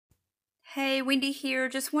Hey, Wendy here.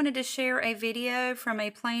 Just wanted to share a video from A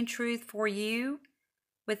Plain Truth for You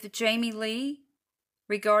with Jamie Lee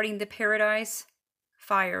regarding the Paradise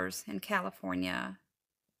fires in California.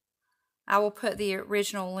 I will put the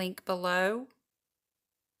original link below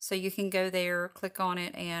so you can go there, click on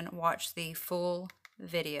it, and watch the full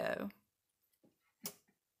video.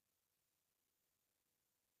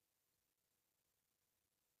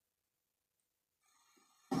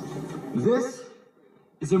 This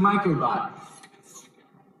is a microbot.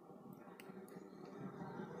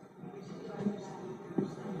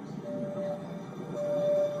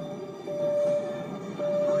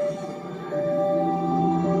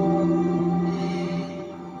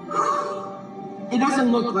 It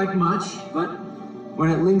doesn't look like much, but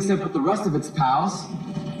when it links up with the rest of its pals,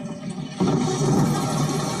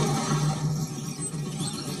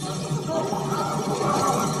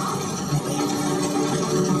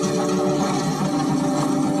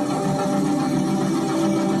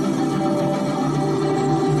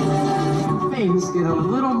 things get a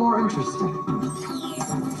little more interesting.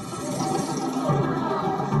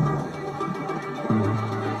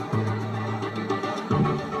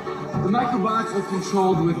 The microbots are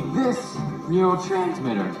controlled with this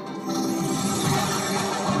neurotransmitter.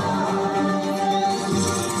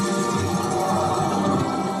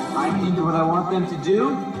 I can do what I want them to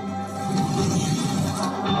do.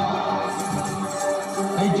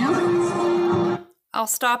 They do. I'll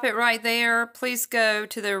stop it right there. Please go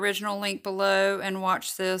to the original link below and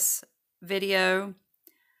watch this video.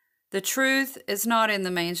 The truth is not in the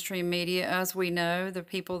mainstream media, as we know, the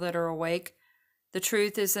people that are awake. The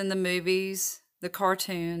truth is in the movies, the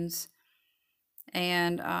cartoons,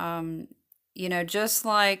 and, you know, just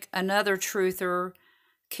like another truther,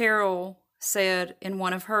 Carol, said in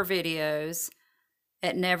one of her videos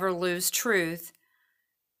at Never Lose Truth,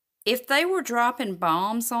 if they were dropping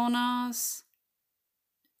bombs on us,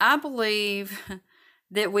 I believe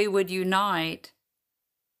that we would unite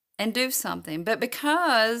and do something. But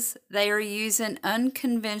because they are using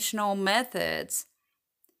unconventional methods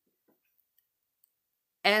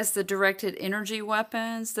as the directed energy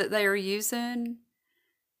weapons that they are using,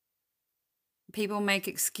 people make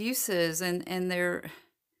excuses, and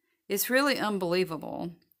it's really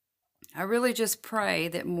unbelievable. I really just pray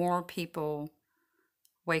that more people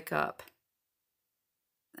wake up,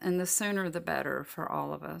 and the sooner the better for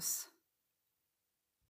all of us.